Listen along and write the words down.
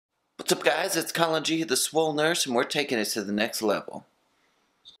What's up, guys? It's Colin G, the Swole Nurse, and we're taking it to the next level.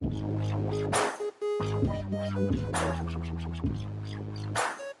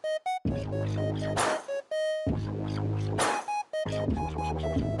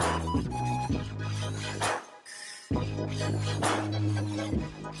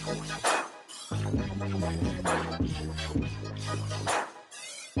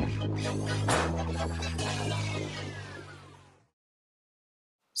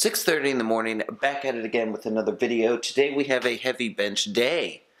 "6:30 in the morning, back at it again with another video. Today we have a heavy bench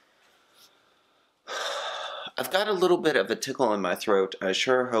day. I've got a little bit of a tickle in my throat. I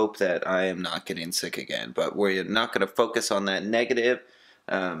sure hope that I am not getting sick again, but we're not going to focus on that negative.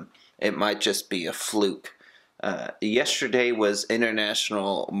 It might just be a fluke. Yesterday was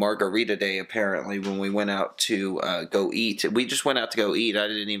International Margarita Day, apparently, when we went out to go eat. We just went out to go eat. I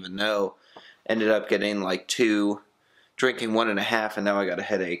didn't even know. Ended up getting like 2, drinking 1.5, and now I got a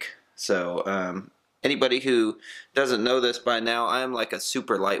headache. So anybody who doesn't know this by now, I'm like a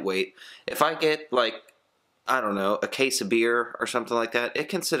super lightweight. If I get like, I don't know, a case of beer or something like that, it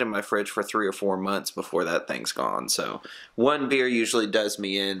can sit in my fridge for 3 or 4 months before that thing's gone. So one beer usually does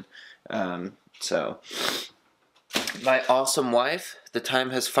me in. So my awesome wife, the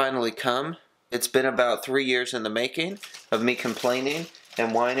time has finally come. It's been about 3 years in the making of me complaining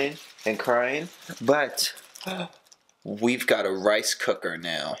and whining and crying, but we've got a rice cooker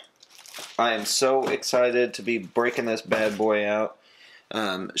now. I am so excited to be breaking this bad boy out.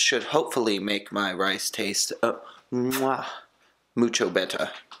 Should hopefully make my rice taste mucho better.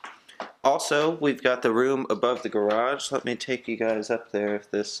 Also, we've got the room above the garage. Let me take you guys up there if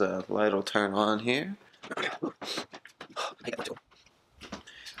this light will turn on here.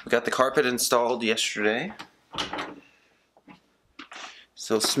 We got the carpet installed yesterday.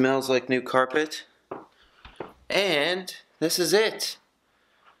 Still smells like new carpet. And this is it.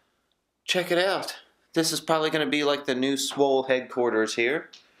 Check it out. This is probably going to be like the new Swole headquarters here.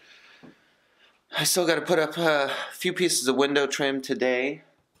 I still got to put up a few pieces of window trim today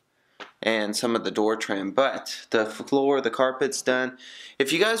and some of the door trim, but the floor, the carpet's done.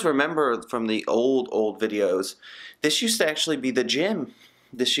 If you guys remember from the old videos, this used to actually be the gym.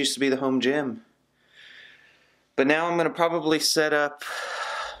 This used to be the home gym. But now I'm going to probably set up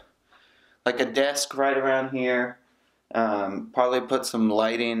like a desk right around here. Probably put some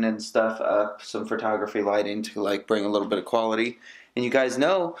lighting and stuff up, some photography lighting to like bring a little bit of quality. And you guys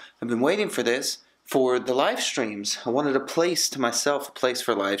know I've been waiting for this for the live streams. I wanted a place to myself, a place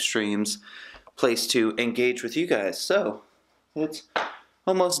for live streams, a place to engage with you guys. So it's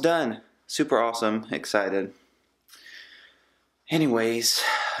almost done. Super awesome, excited. Anyways,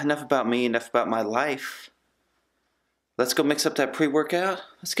 enough about me, enough about my life. Let's go mix up that pre-workout.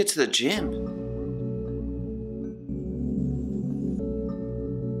 Let's get to the gym.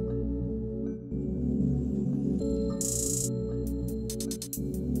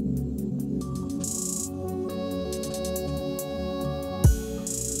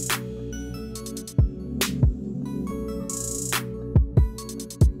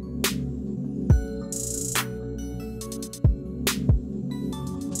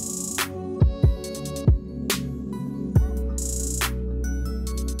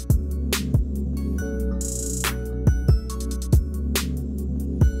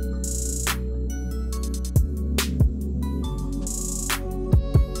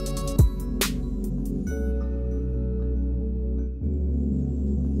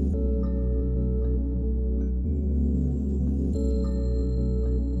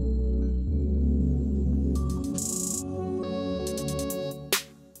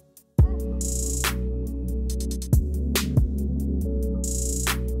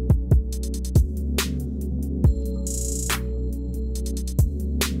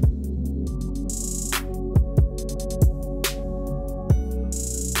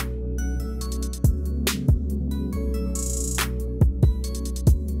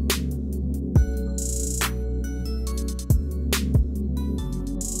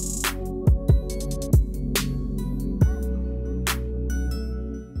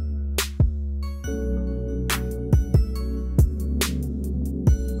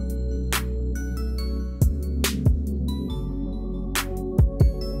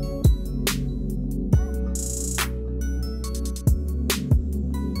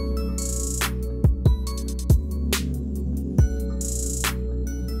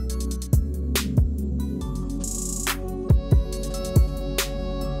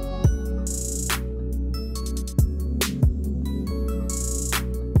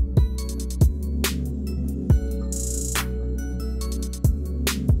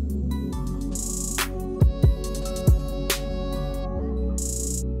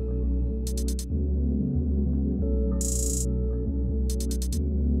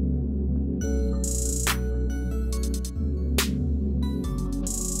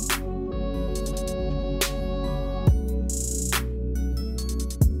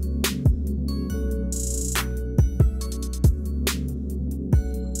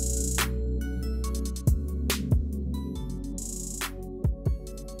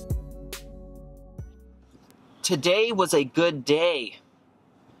 today was a good day.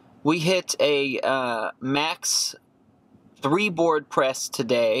 We hit a max 3-board press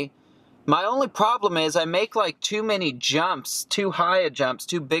today. My only problem is I make like too many jumps, too high a jumps,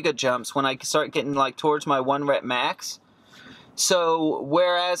 too big a jumps when I start getting like towards my 1 rep max. So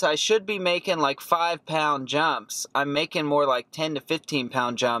whereas I should be making like 5-pound jumps, I'm making more like 10 to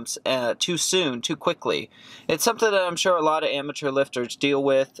 15-pound jumps too soon, too quickly. It's something that I'm sure a lot of amateur lifters deal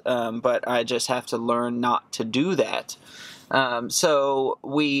with, but I just have to learn not to do that. So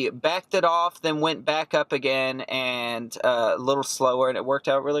we backed it off, then went back up again and a little slower, and it worked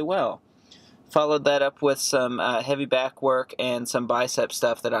out really well. Followed that up with some heavy back work and some bicep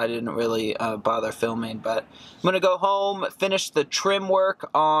stuff that I didn't really bother filming. But I'm going to go home, finish the trim work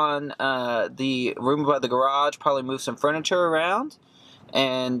on the room by the garage, probably move some furniture around,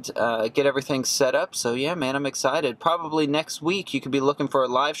 and get everything set up. So yeah, man, I'm excited. Probably next week. You could be looking for a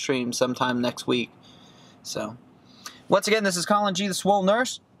live stream sometime next week. So once again, this is Colin G, the Swole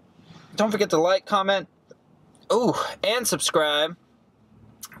Nurse. Don't forget to like, comment, and subscribe.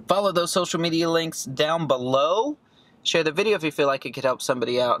 Follow those social media links down below. Share the video if you feel like it could help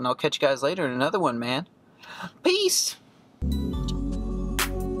somebody out. And I'll catch you guys later in another one, man. Peace!